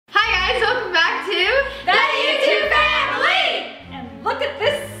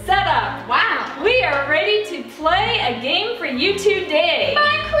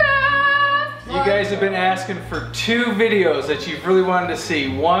you guys have been asking for 2 videos that you've really wanted to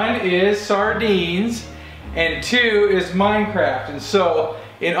see. One is sardines, and 2 is Minecraft. And so,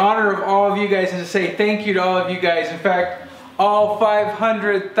 in honor of all of you guys, and to say thank you to all of you guys, in fact, all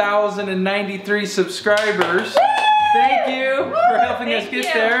 500,093 subscribers, thank you for helping us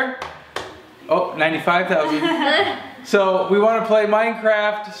get there. Oh, 95,000. So, we want to play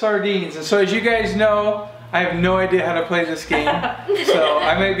Minecraft Sardines. And so, as you guys know, I have no idea how to play this game, so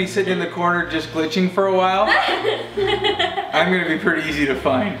I might be sitting in the corner just glitching for a while. I'm going to be pretty easy to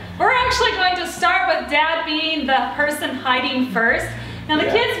find. We're actually going to start with Dad being the person hiding first. Now the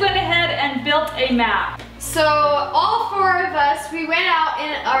kids went ahead and built a map. So all 4 of us, we went out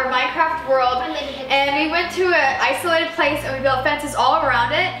in our Minecraft world and we went to an isolated place and we built fences all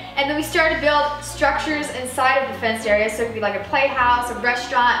around it, and then we started to build structures inside of the fenced area, so it could be like a playhouse, a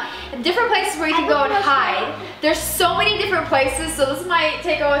restaurant, and different places where you can go and hide. There's so many different places, so this might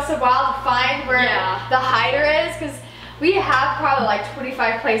take us a while to find where the hider is, because we have probably like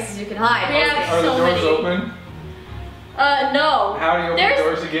 25 places you can hide. Are the doors open? No. How do you open the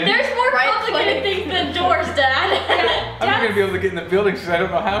doors again? There's more complicated things than doors, Dad. I'm not going to be able to get in the building because I don't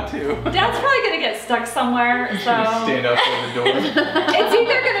know how to. Dad's probably going to get stuck somewhere, so. Stand up for the door. It's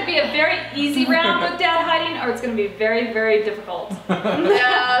either going to be a very easy round with Dad hiding, or it's going to be very, very difficult.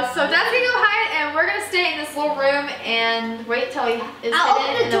 Yeah, so Dad's going to go hide, and we're going to stay in this little room and wait till he is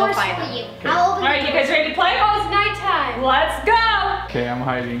hidden, and then we'll find him. Alright, you guys ready to play? Oh, it's nighttime. Let's go! Okay, I'm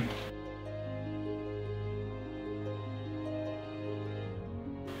hiding.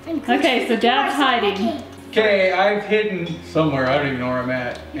 Okay, so Dad's hiding. Okay, I've hidden somewhere. I don't even know where I'm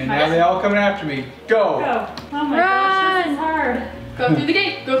at. And now they all coming after me. Go! Go. Oh my gosh, this is hard. Go through the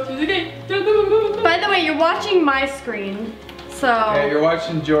gate. Go through the gate. By the way, you're watching my screen, so. Yeah, you're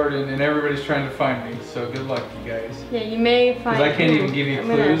watching Jordan, and everybody's trying to find me. So good luck, you guys. Yeah, you may find. Because I can't even give you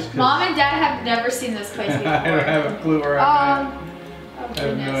clues. Mom and Dad have never seen this place before. I don't have a clue where I'm at. Oh, I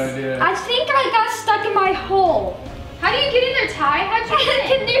have no idea. I think I got stuck in my hole. how do you get in there, Ty? How'd you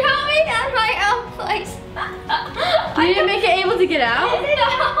get in? Can you help me out my own place? You didn't make it able to get out? No, I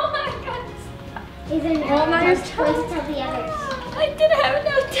got He's in Well, now you're to the others. I didn't have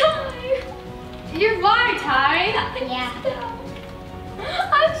enough time. You're why, Ty? Yeah.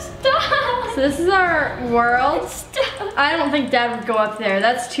 I'm stuck. So this is our world. I don't think Dad would go up there.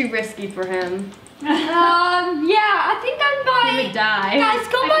 That's too risky for him. Yeah, I think I'm by. He would die. Guys,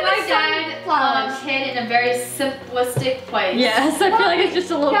 go I by feel like the sunflowers. Dad hid in a very simplistic place. Yes, I feel like it's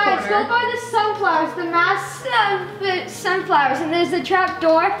just a little Guys, corner. go by the sunflowers, the mass sunflowers, and there's a trap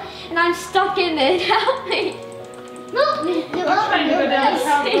door, and I'm stuck in it. Help me. I'm trying to go down the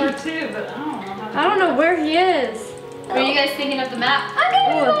trap door too, but I don't know how to I don't know where he is. What are you guys thinking of the map? I'm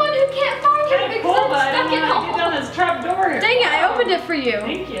gonna be the one who can't find him Kinda because cool, but I I'm don't stuck in know a how to get down hole. this trap door here. Dang it, I opened it for you.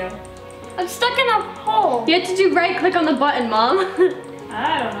 Thank you. I'm stuck in a hole. You have to do right click on the button, Mom. I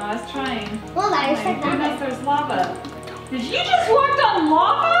don't know, I was trying. Well, Oh I my goodness, there's lava. Did you just walk on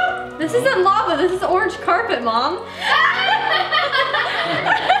lava? This isn't lava, this is orange carpet, Mom. Even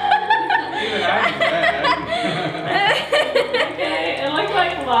I knew that. Okay, it looked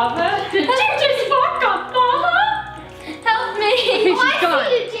like lava. Did you just walk on lava? Help me. Okay, she's gone.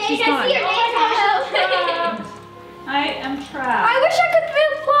 She's gone. I am trapped. I wish I could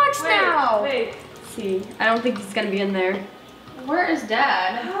build blocks Wait, now. wait. Let's see, I don't think he's gonna be in there. Where is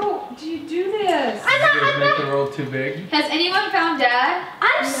Dad? How do you do this? You guys make the world too big. Has anyone found Dad?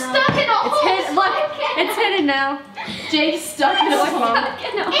 I'm stuck in a It's hole. hidden. Look, it's hidden now. Jake's stuck in a Look, hole. Mom. And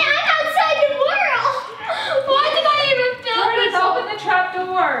I'm outside the world. Why did I even build Jordan, this? open the trap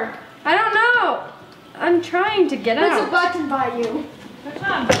door. I don't know. I'm trying to get There's a out. button by you. Which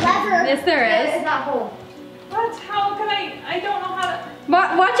one? Lever. Yes, there It's is. that hole. What? How can I don't know how to.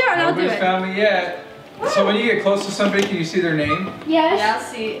 Watch out and I'll do Nobody's it. found me yet. So when you get close to somebody, can you see their name? Yes. Yeah, I'll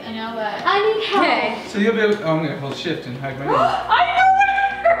see. I know that. I need help. Okay. So you'll be able to, oh, I'm going to hold shift and hide my name. I know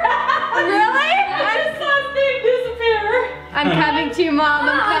where you're at! Really? I just saw his name disappear. I'm coming to you, Mom.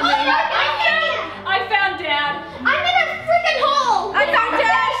 I'm coming. I found Dad. I'm in a freaking hole. I found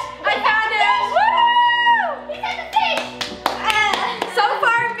Dad. I found it. Woo! He's in the fish. So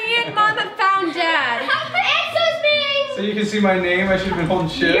far, me and Mom have found Dad. And so's me. So you can see my name. I should have been holding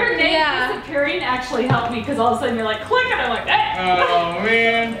shift. Your name Yeah. disappearing actually helped me because all of a sudden you're like, click, and I'm like, eh. Oh,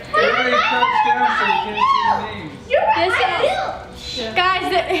 man. Everybody crouched down so you can't see their names. You're right. This I built.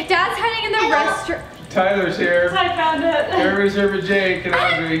 Guys, Dad's hiding in the restaurant. Tyler's here. I found it. Everybody's here for Jake and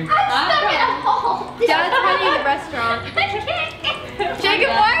Audrey. I'm stuck in a hole. Dad's hiding in the restaurant. Jacob,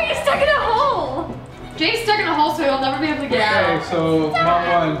 why are you stuck in a hole? Jake's stuck in a hole, so he'll never be able to get Okay, out. so Mom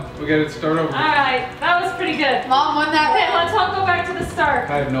won. We got to start over. Alright, that was pretty pretty good. Mom won that Okay, round. let's all go back to the start.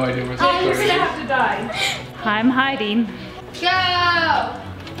 I have no idea where Oh, you're this gonna is. have to die. I'm hiding.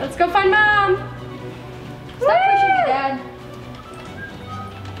 Go! Let's go find Mom. Stop pushing me, Dad.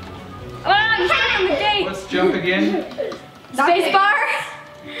 Oh, I'm stuck on the gate. Let's jump again. Space bar.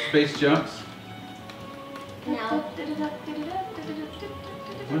 Space jumps. No.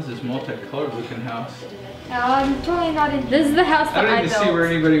 What is this multicolored looking house? No, I'm totally not in. This is the house I that don't I even see where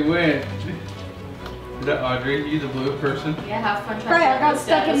built. anybody went. Is that Audrey? You the blue person? Yeah, have fun trying Right, I to got this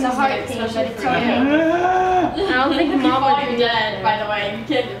stuck down. in the This is heart good, thing, especially but it's for you. okay. I don't think Mom would You're be dead, by the way. You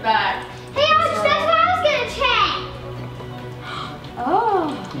can't get back. Hey, Alex, that's what I was gonna check.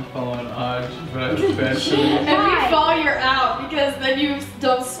 Oh. I'm following Audrey, but I was bad for me. If you fall, you're out because then you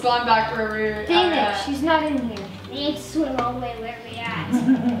don't spawn back where we're Dang at. it, she's not in here. We need to swim all the way where we at.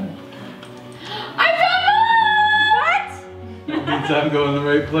 I found What? That means I'm going the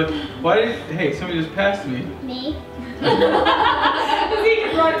right place. Why did, hey, somebody just passed me. Me? Because he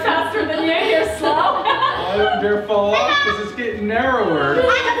can run faster than you, you're slow. I don't dare fall off because it's getting narrower.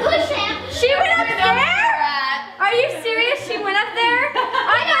 I can push him. She went up there? Are you serious? She went up there?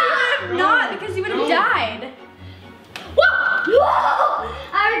 I thought you would have not because you would have died. Whoa! Whoa!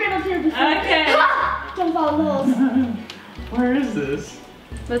 I already got up here before. Okay. Don't fall in the holes. Where is this?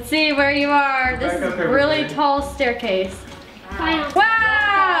 Let's see where you are. This Back is up, a really everybody. tall staircase. Final.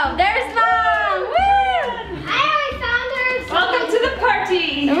 Wow! There's Mom! Woo! I already found her. Welcome to the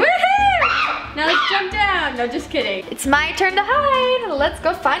party. Woohoo! Now let's jump down. No, just kidding. It's my turn to hide. Let's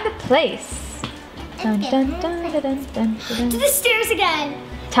go find a place. Dun, dun, dun, dun, dun, dun, To dun. the stairs again.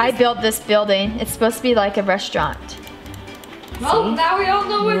 Ty built this building. It's supposed to be like a restaurant. Well, now we all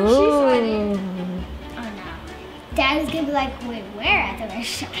know where she's hiding. Ooh. Oh no. Dad is gonna be like, wait, where at the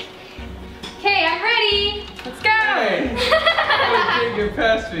restaurant? Okay, I'm ready. Let's go. Hey! How did you get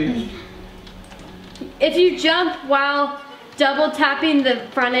past me? If you jump while double tapping the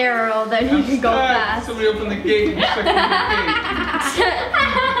front arrow, then you I'm can go stuck. fast. Somebody open the gate. I'm stuck in the gate.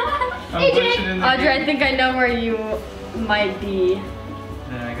 I'm pushing in the Audrey, I gate. think I know where you might be.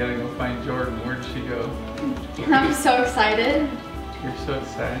 Then I gotta go find Jordan. Where'd she go? I'm so excited. You're so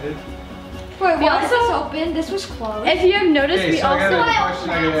excited. Wait, We why is this also- open? This was closed. If you have noticed, Hey, we so I got also a question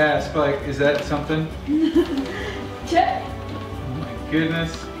I gotta ask. Like, is that something? Check. Oh my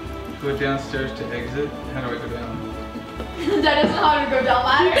goodness. Go downstairs to exit. How do I go down? Dad doesn't know how to go down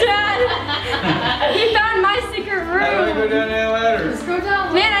ladders. Dad, he found my secret How do I go room. down that ladder? Just go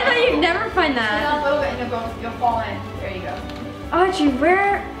down. Man, I thought you'd never find Go that. down a little bit and you'll fall in. There you go. Audrey,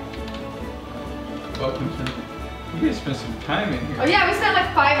 where? Welcome to. You guys spent some time in Oh here. yeah, we spent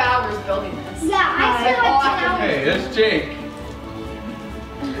like 5 hours building this. Yeah, I spent all like 10 after- hours. Hey, that's Jake.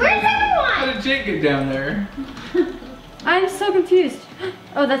 Where's How everyone? did Jake get down there? I'm so confused.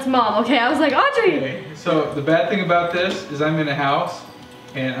 Oh, that's Mom. Okay, I was like, Audrey. Okay, so the bad thing about this is I'm in a house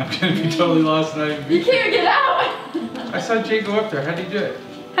and I'm gonna be totally lost and not even be You can't get out. I saw Jake go up there. How'd he do it?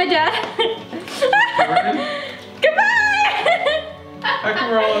 Hi, Dad. Goodbye. How come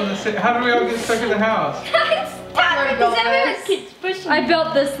we're all in the same? How do we all get stuck in the house? Dad, Because everyone keeps pushing. I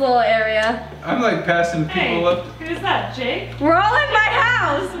built this little area. I'm like passing Hey, people up. who's that, Jake? We're all in my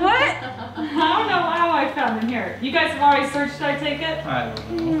house. What? I don't know how I found him here. You guys have already searched, I take it? I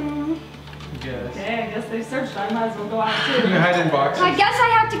don't know. I guess. Okay, I guess they searched. I might as well go out You too. hide in boxes. I guess I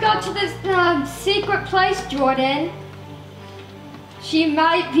have to go to this secret place, Jordan. She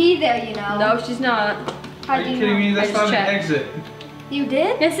might be there, you know. No, she's not. How Are do you you kidding know? me? That's I not just an checked. exit. You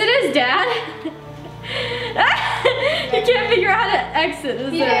did? Yes, it is, Dad. You can't figure out how to exit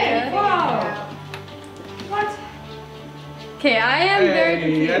this area. Whoa. What? Okay, I am very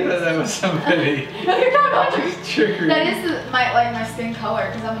Hey, I confused. thought that was somebody. No, you're not Audrey. Just trickery. That is my skin color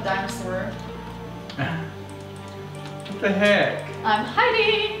because I'm a dinosaur. What the heck? I'm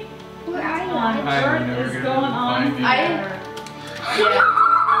hiding. Where are you? I'm What never is gonna going on find you. here?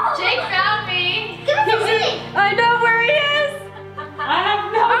 Jake found me. I know where he is. I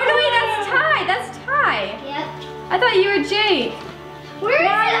have no Oh no, wait, clue. that's Ty. That's Ty. Yep. I thought you were Jake. Where is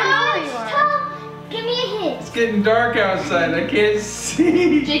Now I it? know where you Alex? are. Give me a hint. It's getting dark outside. I can't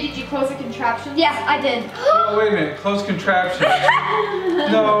see. Jake, did you close the contraption? Yes, I did. Oh, wait a minute. Close contraption.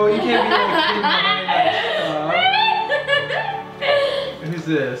 No, you can't be like hidden behind that stuff. Who's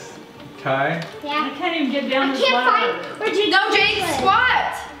this? Ty? I Yeah. can't even get down I this can't ladder. find where Jake. No, Jake,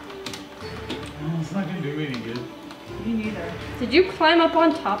 squat. Oh, it's not gonna do me any good. Me neither. Did you climb up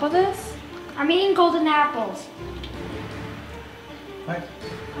on top of this? I'm eating golden apples. What?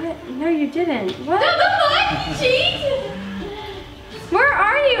 What? No, you didn't. What? Cheat. Where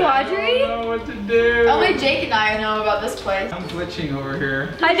are you, I Audrey? don't know what to do. Only Jake and I know about this place. I'm glitching over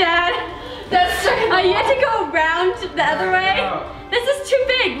here. Hi, Dad. That's true. You have to go around the other way. Out. This is too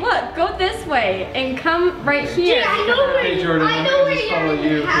big. Look, go this way and come right here. I know where, Hey, Jordan, I know where just follow you,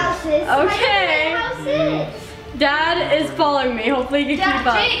 your house is. Okay. I know where your house is. Dad is following me. Hopefully you can keep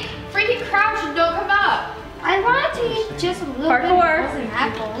up. Jake, freaking crouch and don't come up. I wanted to eat just a little Parkour. bit of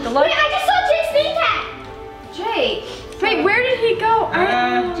apples. Good luck. Wait, I just saw Jake's name tag. Jake. Wait, where did he go?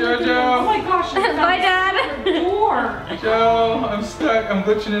 Oh Jojo. my gosh. Bye, Dad. Door. Joe, I'm stuck. I'm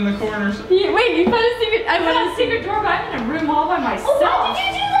glitching in the corners. Wait, you found a secret. I I want found a a secret door, but I'm in a room all by Oh, myself. why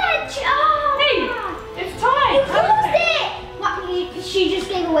did you do that? Oh. Hey, it's time. You closed it. What, she just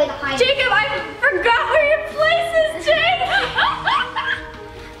gave away the hiding. Jacob, I forgot where your place is, Jake.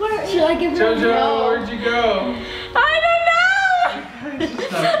 Where, should I give her Jojo, where'd you go? I don't know. It's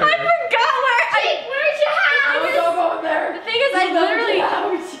just not I fair. forgot where Jake, where's your house? Don't go in there. The thing is,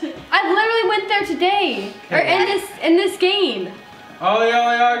 I literally went there today, or in this game. Ollie,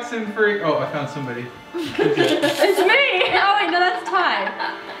 oxen free. Oh, I found somebody. It's me. Oh wait, no, that's Ty.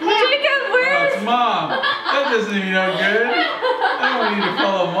 Jacob, Oh, where it's is? Mom. That doesn't even no good. I don't need to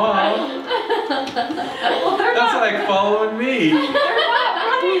follow Mom. Well, they're That's not. like following me.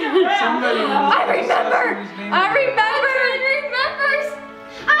 Somebody. I remember. I remember.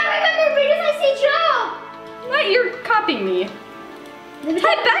 I remember because I see Joe. What? You're copying me.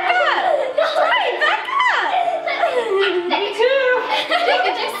 Ty, back up. Ty, back up. Me too.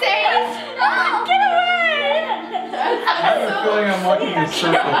 Did you say it? Get away. I have a feeling I'm walking in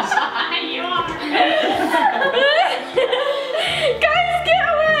circles. You are. Guys, get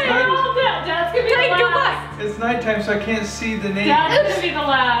away. Oh, Dad's gonna be Ty, the go last. back. It's nighttime, so I can't see the name. Dad's gonna be the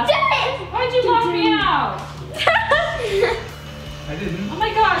last. Why'd you lock me out? I didn't. Oh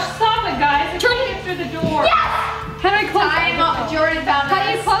my gosh, stop it, guys. I can't get through the door. How do I close Time. it? Jordan found How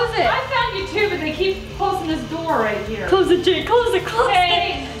do you us. close it? I found you too, but they keep closing this door right here. Close it, Jake. Close it. Close it.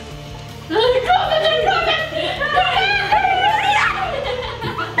 Okay.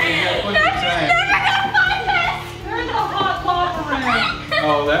 What's your time? They're in the hot lava room.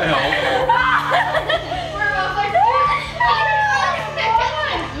 Oh, that helped.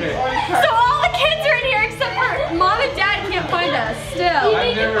 Okay. So all the kids are in here except for Mom and Dad can't find us still.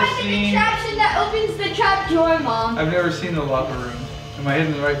 I've never Find the seen. contraption that opens the trap door, Mom. I've never seen the lava room. Am I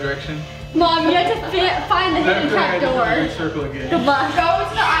heading in the right direction? Mom, you have to find the hidden After I trap had to do a door. big circle again. Good luck. Go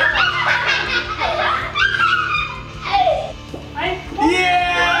to the island.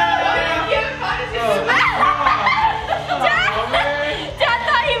 Yeah! You haven't found us Oh, yet. Dad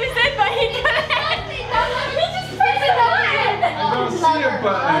thought he was in, but he couldn't. He just pressed the button. I don't see a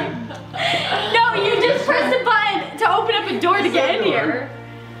button. No, you just press the button to open up a door to get in here.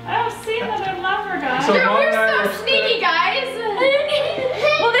 I don't see another lever, guys. So Mom We're and I so are sneaky, guys.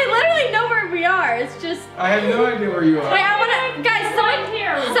 Well, they literally know where we are. It's just. I have no idea where you Wait, are. I wanna. Guys, right someone.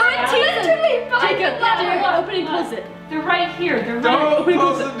 here. Someone tease us. Jacob, Look, Jacob, look, open and look. close it. They're right here. They're right. Don't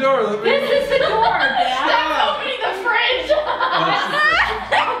close the door. Let me. This is the door, Dad. Stop opening the fridge.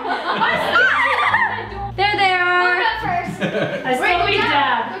 There they are. I still need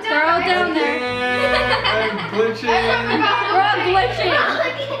Dad. They're all down there. I'm glitching. We're all glitching.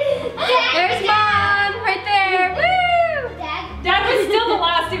 There's Mom, right there. Woo! Dad was still the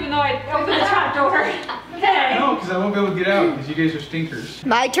last, even though I opened the trap door. Okay. No, because I won't be able to get out because you guys are stinkers.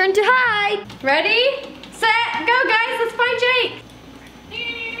 My turn to hide. Ready, set, go, guys. Let's find Jake.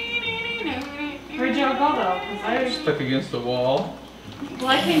 Where'd y'all go though? 'Cause I, Stuck against the wall. well,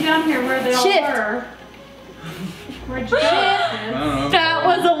 I came down here where they all Shift. were. Where'd you go? I don't know. That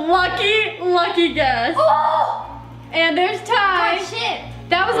was a lucky guess. And there's Ty.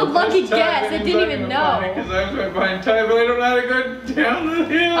 That was a lucky guess. It didn't even know. Because I was right behind Ty, but I don't know how to go down the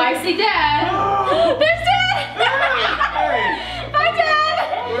hill. I see Dad. Oh, There's Dad. hey, Bye,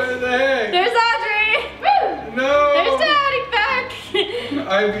 Dad. where the heck? There's Audrey. No. There's Daddy back.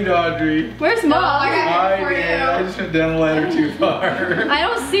 I beat Audrey. Where's Mom? I got it for did. I you. just went down the ladder too far. I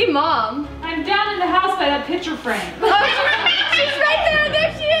don't see Mom. I'm down in the house by that picture frame. Oh, she's right there.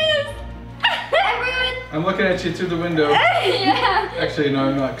 There she is. Everyone. I'm looking at you through the window. Yeah. Actually, no,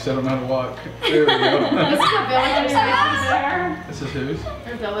 I'm not because I don't know how to walk. There we go. This is a village. There. This is whose?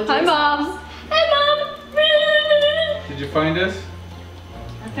 They're villagers. Hi, Mom. Hi, Mom. Did you find us?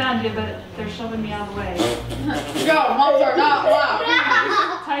 I found you, but they're shoving me out of the way. Go, moms are not allowed.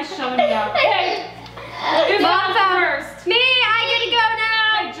 Ty's shoving me out. Hey, who's Mom going found first? me. I get to go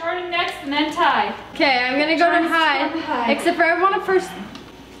now. Hey, Jordan next, and then Ty. Okay, I'm gonna go to hide. Except for I want to first.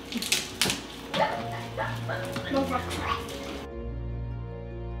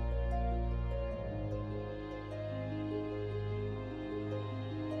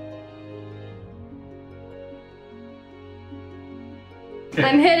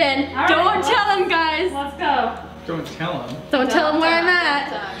 I'm hidden. All right, Don't tell him, guys. Let's go. Don't tell him. Don't tell him where I'm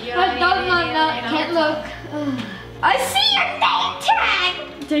at. No, can't look. I see your name tag.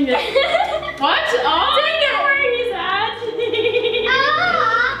 Dang it. What? Oh, Dang it. where he's at.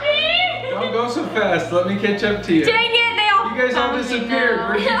 Don't go so fast. Let me catch up to you. Dang it, they all You guys all found me disappeared. now.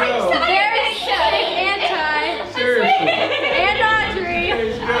 Where'd you go? There's and Ty. Seriously. And Audrey.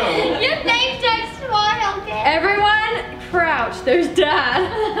 Where'd you go? Your name tag's smart, okay? Everyone, crouch. There's Dad.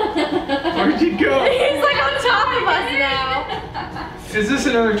 Where'd you go? He's like on top of us now. Is this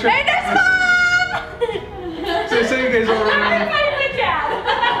another trick? Hey, there's Mom! So you guys all ran around. Good dad.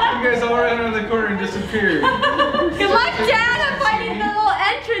 You guys all ran around the corner and disappeared. Good luck, Dad. I'm finding the little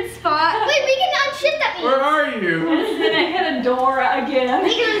entrance spot. Wait, we can unshift that means. Where are you? It's in a hidden door again. We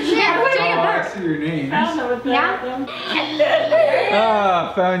can unshift. Oh, I see your names. I don't know what that Yeah.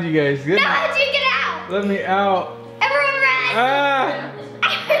 Ah, found you guys. Good. Now how'd you get out? Let me out. Everyone run. Ah!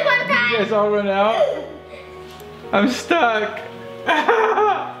 Everyone You run. guys all run out. I'm stuck.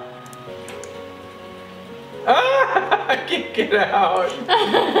 Ah! Ah! I can't get out.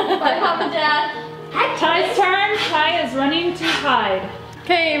 Bye, Mom and Dad. Ty's turn. Ty is running to hide.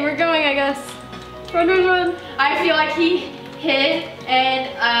 Okay, we're going, I guess. Run, run, run. I feel like he hid in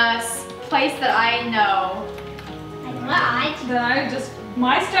a place that I know. Then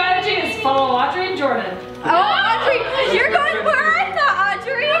my strategy is follow Audrey and Jordan. Oh, Audrey, you're going where I thought,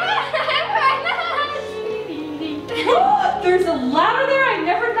 Audrey. There's a ladder there. I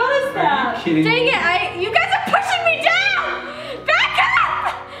never noticed Are that. you kidding Dang me? it, you guys are pushing me down. Back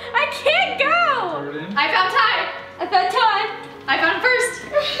up. I can't go. Jordan? I found Ty. I found Ty. I found him first.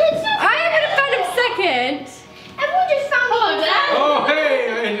 I am gonna find him second. Everyone just found me. Hello, Dad. Oh, hey!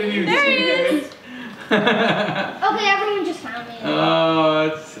 I didn't even There see he you is. guys. Okay, everyone just found me.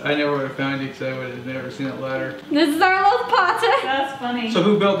 I never would have found you because I would have never seen that ladder. This is our little potter. That's funny. So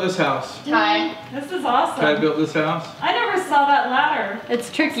who built this house? Ty. This is Ty awesome. built this house? I never saw that ladder. It's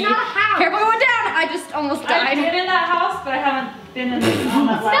tricky. It's not a house. Careful going down. I just almost I've died. been in that house, but I haven't been on that It's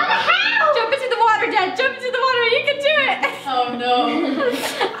not a ladder. house. Jump into the water, Dad. Jump into the water. You can do it. Oh no.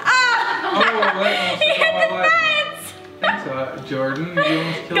 Ah! Oh, that almost He took hit all the my life. fence. Thanks, Jordan. You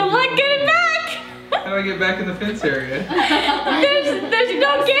almost killed Good luck me. getting back. How do I get back in the fence area? There's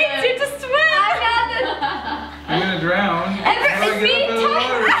no gates. You just swim. I'm gonna drown. How do I get up out of the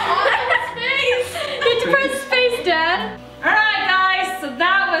water? You have to press space, Dad. Alright guys, so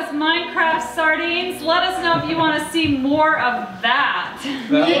that was Minecraft Sardines. Let us know if you want to see more of that.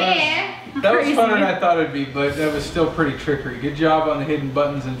 That was funner than I thought it'd be, but that was still pretty trickery. Good job on the hidden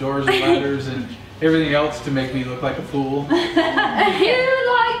buttons and doors and ladders and everything else to make me look like a fool. You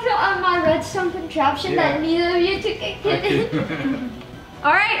liked my redstone contraption Yeah. that neither of you took a I kid. could-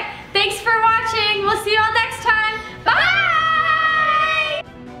 All right. Thanks for watching. We'll see you all next time. Bye.